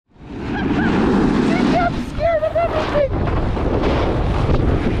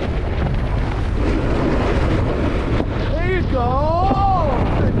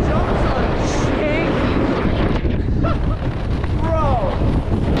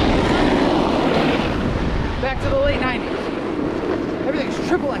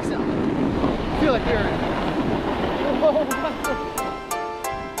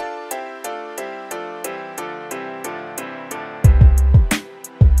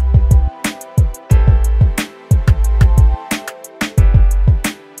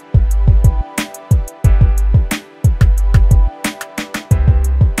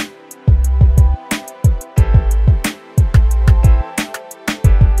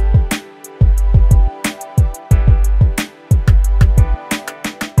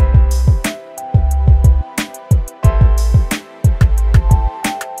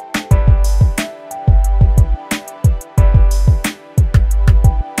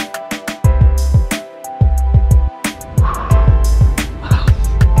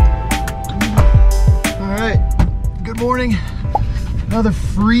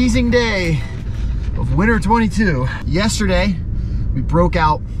freezing day of winter 22. Yesterday, we broke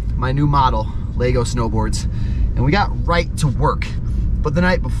out my new model, LAGO snowboards, and we got right to work. But the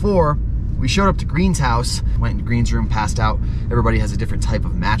night before, we showed up to Green's house, went into Green's room, passed out. Everybody has a different type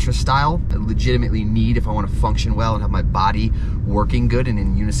of mattress style. I legitimately need, if I want to function well and have my body working good and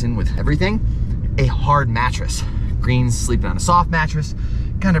in unison with everything, a hard mattress. Green's sleeping on a soft mattress,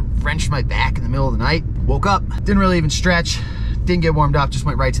 kind of wrenched my back in the middle of the night. Woke up, didn't really even stretch, didn't get warmed up, just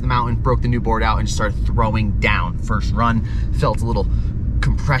went right to the mountain, broke the new board out and just started throwing down. First run, felt a little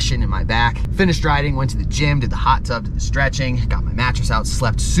compression in my back. Finished riding, went to the gym, did the hot tub, did the stretching, got my mattress out,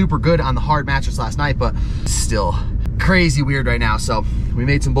 slept super good on the hard mattress last night, but still crazy weird right now. So we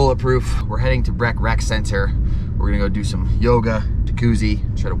made some bulletproof. We're heading to Breck Rec Center. We're gonna go do some yoga,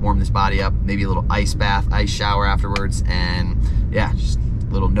 jacuzzi, try to warm this body up, maybe a little ice bath, ice shower afterwards, and yeah, just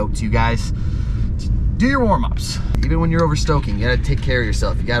a little note to you guys. Do your warm-ups. Even when you're overstoking, you gotta take care of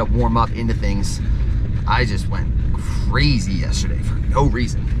yourself. You gotta warm up into things. I just went crazy yesterday for no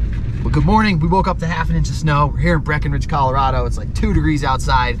reason. But good morning, we woke up to half an inch of snow. We're here in Breckenridge, Colorado. It's like 2 degrees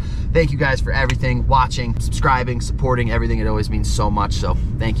outside. Thank you guys for everything, watching, subscribing, supporting everything. It always means so much, so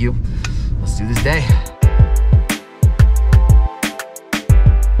thank you. Let's do this day.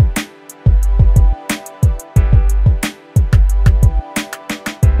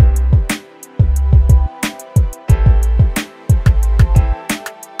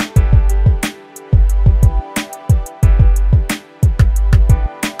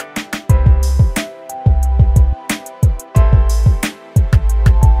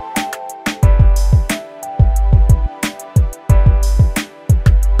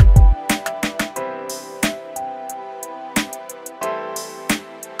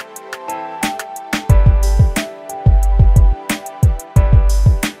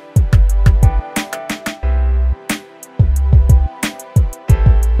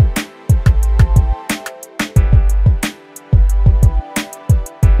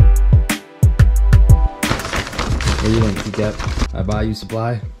 I buy you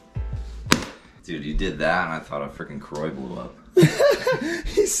supply. Dude, you did that and I thought a freaking Croy blew up.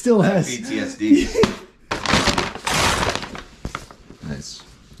 He still has PTSD. Nice.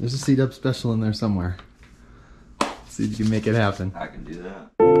 There's a seat up special in there somewhere. See if you can make it happen. I can do that.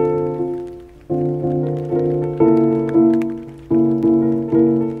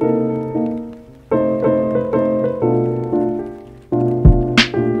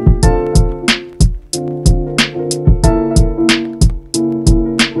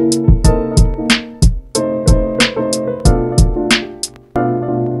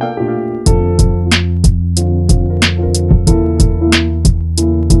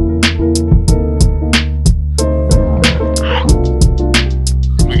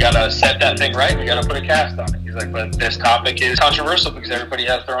 Thing right, we gotta put a cast on it. He's like, but this topic is controversial because everybody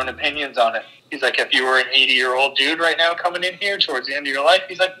has their own opinions on it. He's like, if you were an 80-year-old dude right now coming in here towards the end of your life,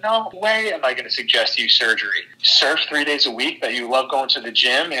 he's like, no way am I gonna suggest you surgery. Surf 3 days a week, that you love going to the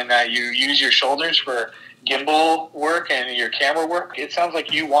gym, and that you use your shoulders for gimbal work and your camera work. It sounds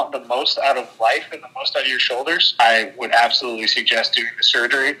like you want the most out of life and the most out of your shoulders. I would absolutely suggest doing the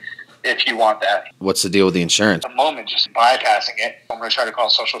surgery if you want that. What's the deal with the insurance? At the moment, just bypassing it. I'm going to try to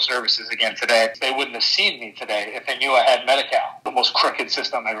call social services again today. They wouldn't have seen me today if they knew I had Medi-Cal. The most crooked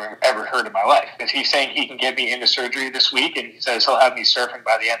system I've ever heard in my life. Because he's saying he can get me into surgery this week, and he says he'll have me surfing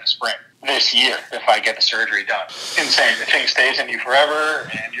by the end of spring this year if I get the surgery done. Insane. The thing stays in you forever,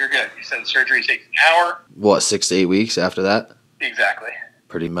 and you're good. He said surgery takes an hour. What, 6 to 8 weeks after that? Exactly.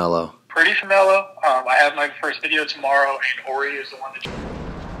 Pretty mellow. Pretty mellow. I have my first video tomorrow, and Ori is the one that...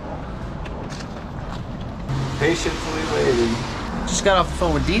 Patiently waiting. Just got off the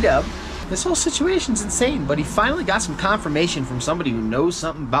phone with D-Dub. This whole situation's insane, but he finally got some confirmation from somebody who knows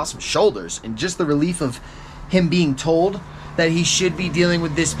something about some shoulders, and just the relief of him being told that he should be dealing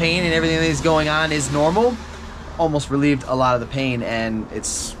with this pain and everything that is going on is normal almost relieved a lot of the pain, and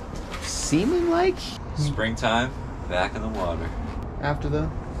it's seeming like springtime, back in the water after the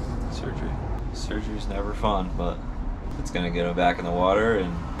surgery. Surgery's never fun, but it's gonna get him back in the water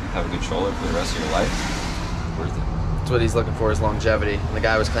and have a good shoulder for the rest of your life. Worth it. That's what he's looking for, is longevity. And the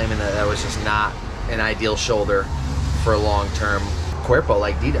guy was claiming that that was just not an ideal shoulder for a long-term cuerpo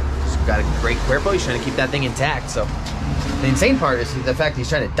like Dida. He's got a great cuerpo. He's trying to keep that thing intact. So the insane part is the fact he's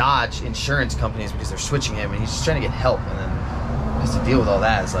trying to dodge insurance companies because they're switching him, and he's just trying to get help. And then has to deal with all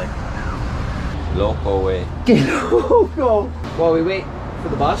that. It's like, loco way. Get loco. While we wait for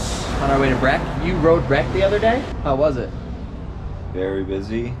the bus on our way to Breck, you rode Breck the other day. How was it? Very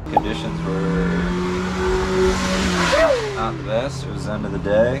busy. Conditions were not the best. It was the end of the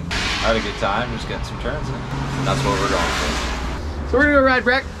day. I had a good time, just getting some turns in. And that's what we're going for. So we're gonna go ride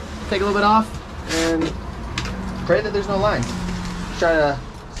Breck, take a little bit off, and pray that there's no line. Just try to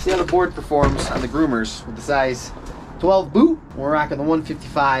see how the board performs on the groomers with the size 12 boot. We're rocking the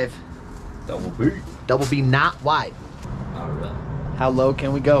 155 double B not wide. Not really. How low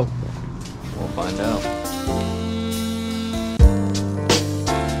can we go? We'll find out.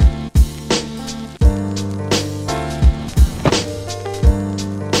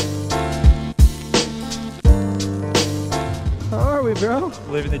 How are we, bro?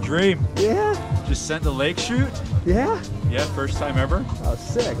 Living the dream. Yeah. Just sent the lake shoot. Yeah. Yeah, first time ever. Oh,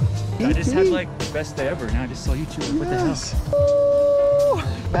 sick. I just had like the best day ever. Now I just saw you two. What the hell? Woo!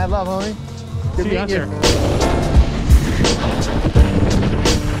 Mad love, homie. Good See you meeting out you. there.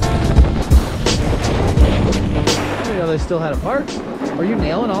 I didn't know they still had a park. Are you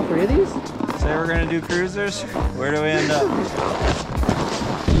nailing all three of these? Say we're gonna do cruisers. Where do we end up?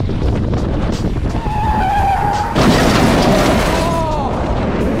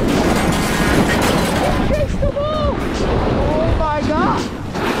 Oh my god!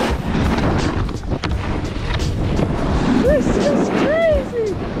 This is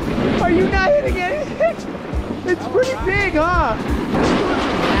crazy! Are you not hitting anything? It's pretty big, huh?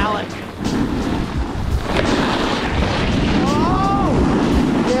 Alec. Oh!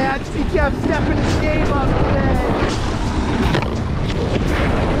 Yeah, he kept stepping his game up today.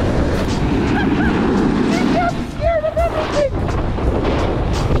 He kept scared of everything!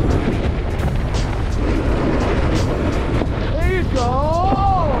 There you go!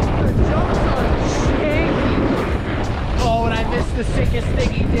 The jumps are shaky! Oh, and I missed the sickest thing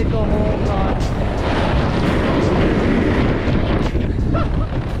he did the whole time.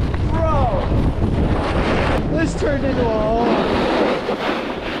 Bro! This turned into a hole.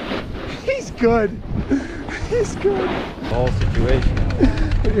 He's good. He's good. The whole situation.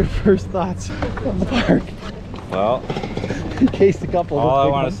 What are your first thoughts on the park? Well, He cased a couple of all I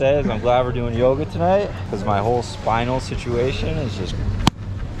big want to ones. say is I'm glad we're doing yoga tonight because my whole spinal situation is just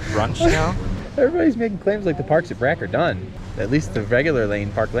crunched now. Everybody's making claims like the parks at Breck are done. At least the regular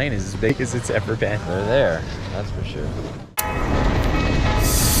lane, Park Lane, is as big as it's ever been. They're there, that's for sure.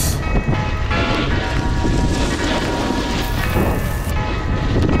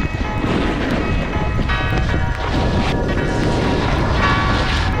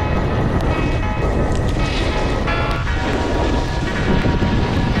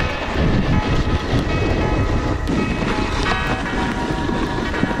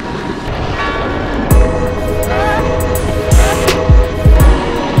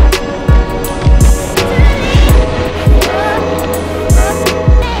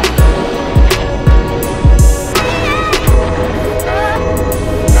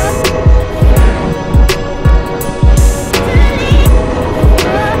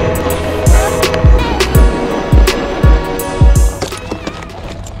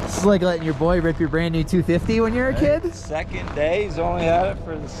 It's like letting your boy rip your brand new 250 when you're a kid. Second day, he's only had it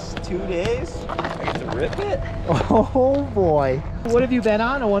for 2 days. I get to rip it. Oh boy. What have you been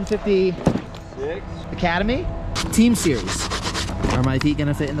on? A 150 6. Academy? Team Series. Are my feet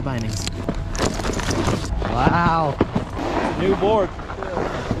gonna fit in the bindings? Wow. New board.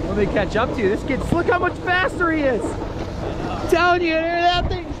 Let me catch up to you. This kid's, look how much faster he is. I'm telling you, that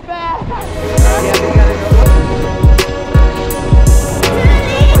thing's fast. Yeah, but you gotta go.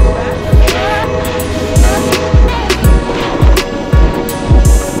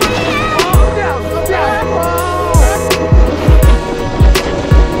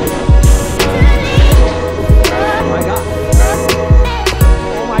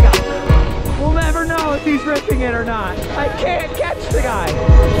 It or not. I can't catch the guy.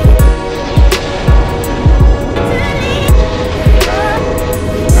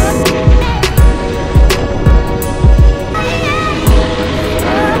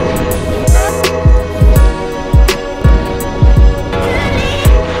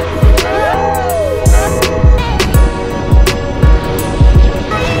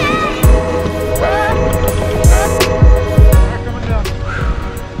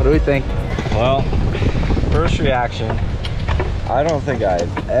 What do we think? Well, first reaction, I don't think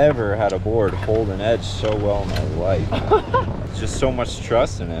I've ever had a board hold an edge so well in my life. It's just so much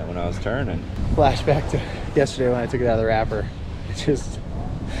trust in it when I was turning. Flashback to yesterday when I took it out of the wrapper. It just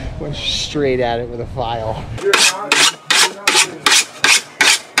went straight at it with a file.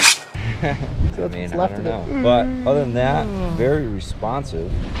 I mean, I don't know. But other than that, very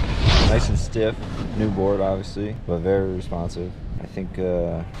responsive. Nice and stiff. New board, obviously, but very responsive. I think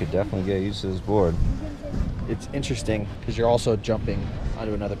could definitely get used to this board. it's interesting because you're also jumping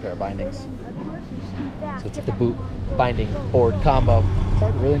onto another pair of bindings. So it's like the boot binding board combo. It's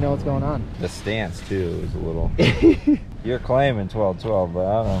hard to really know what's going on. The stance too is a little. You're claiming 12-12, but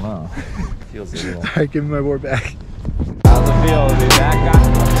I don't know. Feels a little. All right, give me my board back. How's it feel to be back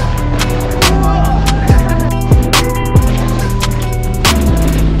on?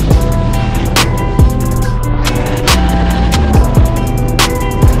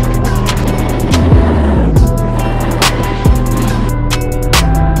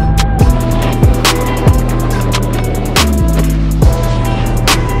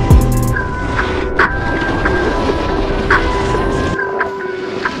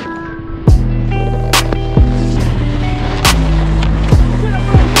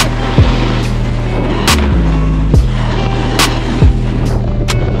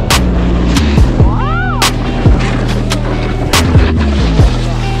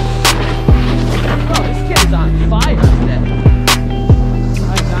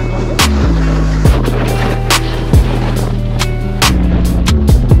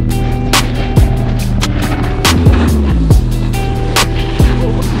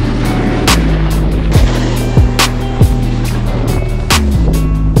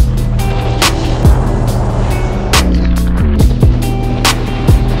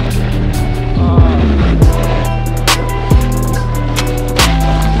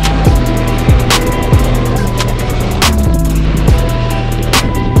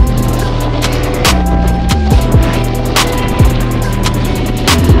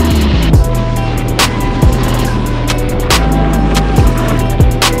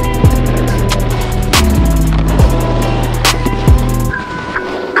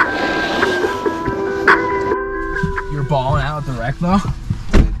 Though.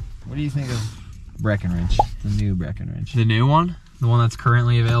 What do you think of Breckenridge, the new Breckenridge? The new one? The one that's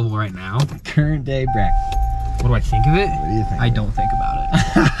currently available right now? Current day Breck. What do I think of it? What do you think? I don't think about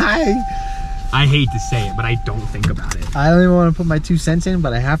it. I hate to say it, but I don't think about it. I don't even want to put my 2 cents in,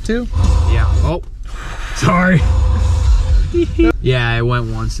 but I have to. Yeah. Oh, sorry. Yeah, I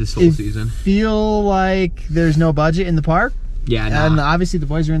went once this whole season. Feel like there's no budget in the park? Yeah, nah. And obviously the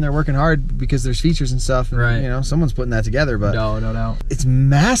boys are in there working hard because there's features and stuff. And, right. You know, someone's putting that together, but no doubt. It's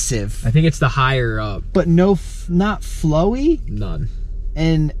massive. I think it's the higher up. But not flowy. None.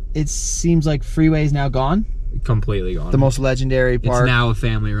 And it seems like Freeway's now gone. Completely gone. The most legendary park. It's now a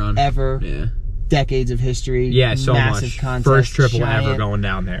family run. Ever. Yeah. Decades of history. Yeah, so massive much. Contest, First triple giant ever going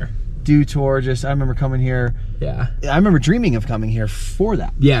down there. Dew tour. Just, I remember coming here. Yeah. I remember dreaming of coming here for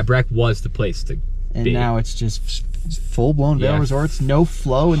that. Yeah, Breck was the place to be. Now it's just full-blown Vail Resorts, no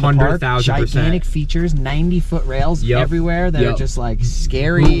flow in the park, 100,000%. gigantic features, 90-foot rails everywhere that are just like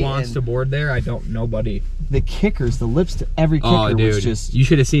scary. Who wants to board there? I don't. Nobody. The kickers, the lips to every kicker was just. You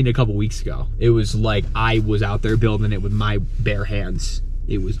should have seen it a couple weeks ago. It was like I was out there building it with my bare hands.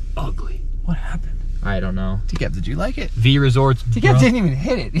 It was ugly. What happened? I don't know. T-Cap, did you like it? V Resorts. T-Cap didn't even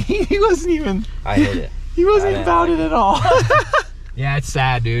hit it. He wasn't even. I hit it. He wasn't about it at all. Yeah, it's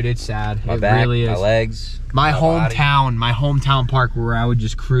sad, dude. It's sad. My it back, really is. my legs. My hometown park where I would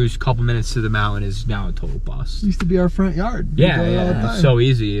just cruise a couple minutes to the mountain is now a total bust. It used to be our front yard. Yeah, so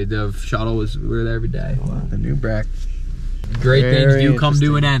easy. The shuttle we were there every day. Wow, the new Breck. Great things do come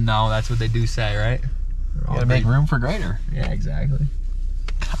to an end, though. That's what they do say, right? You gotta make room for greater. Yeah, exactly.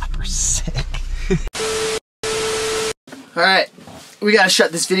 God, we're sick. All right, we gotta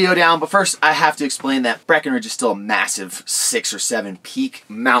shut this video down, but first I have to explain that Breckenridge is still a massive 6 or 7 peak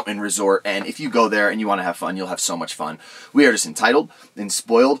mountain resort, and if you go there and you want to have fun, you'll have so much fun. We are just entitled and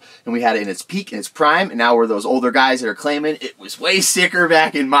spoiled, and we had it in its peak, in its prime, and now we're those older guys that are claiming it was way sicker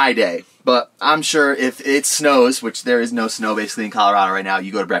back in my day. But I'm sure if it snows, which there is no snow basically in Colorado right now,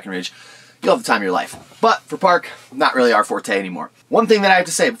 you go to Breckenridge, you'll have the time of your life. But for park, not really our forte anymore. One thing that I have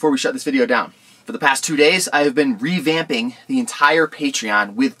to say before we shut this video down. For the past 2 days, I have been revamping the entire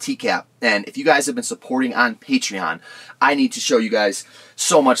Patreon with T-Cap. And if you guys have been supporting on Patreon, I need to show you guys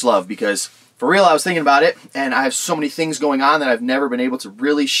so much love because for real, I was thinking about it and I have so many things going on that I've never been able to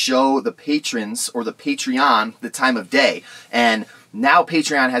really show the patrons or the Patreon the time of day. And now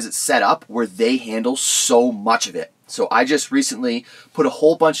Patreon has it set up where they handle so much of it. So I just recently put a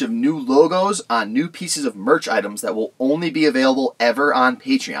whole bunch of new logos on new pieces of merch items that will only be available ever on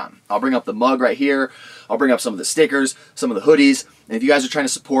Patreon. I'll bring up the mug right here. I'll bring up some of the stickers, some of the hoodies. And if you guys are trying to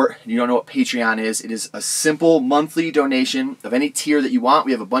support and you don't know what Patreon is, it is a simple monthly donation of any tier that you want.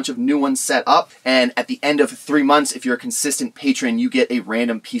 We have a bunch of new ones set up. And at the end of 3 months, if you're a consistent patron, you get a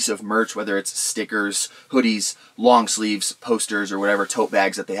random piece of merch, whether it's stickers, hoodies, long sleeves, posters, or whatever, tote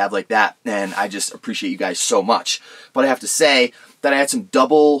bags that they have like that. And I just appreciate you guys so much. But I have to say, that I had some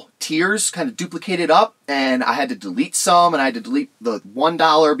double tiers kind of duplicated up, and I had to delete some, and I had to delete the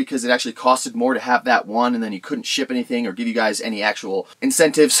 $1 because it actually costed more to have that one, and then you couldn't ship anything or give you guys any actual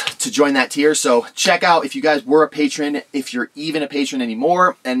incentives to join that tier. So check out if you guys were a patron, if you're even a patron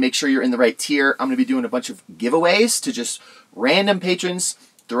anymore, and make sure you're in the right tier. I'm going to be doing a bunch of giveaways to just random patrons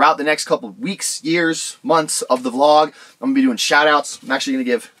throughout the next couple of weeks, years, months of the vlog. I'm going to be doing shout outs. I'm actually going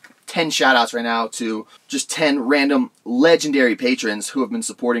to give 10 shout outs right now to just 10 random legendary patrons who have been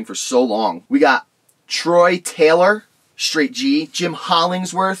supporting for so long. We got Troy Taylor, straight G, Jim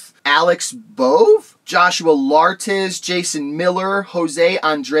Hollingsworth, Alex Bove, Joshua Lartiz, Jason Miller, Jose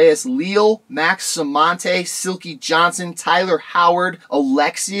Andreas Leal, Max Samante, Silky Johnson, Tyler Howard,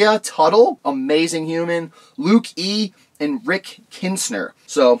 Alexia Tuttle, Amazing Human, Luke E, and Rick Kinsner.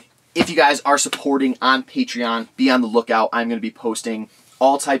 So if you guys are supporting on Patreon, be on the lookout. I'm going to be posting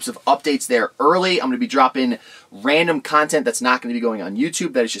all types of updates there early. I'm going to be dropping random content that's not going to be going on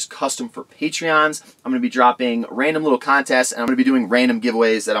YouTube, that is just custom for Patreons. I'm going to be dropping random little contests, and I'm going to be doing random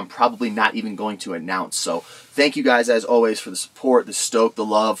giveaways that I'm probably not even going to announce. So thank you guys as always for the support, the stoke, the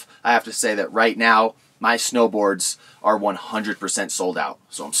love. I have to say that right now my snowboards are 100% sold out.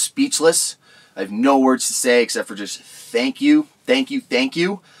 So I'm speechless. I have no words to say except for just thank you, thank you, thank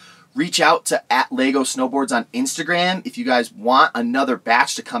you. Reach out to @LAGO SNOWBOARDS on Instagram if you guys want another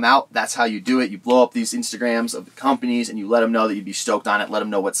batch to come out. That's how you do it. You blow up these Instagrams of the companies and you let them know that you'd be stoked on it. Let them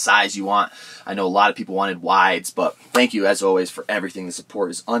know what size you want. I know a lot of people wanted wides, but thank you as always for everything. The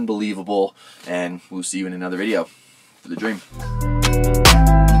support is unbelievable, and we'll see you in another video. For the dream.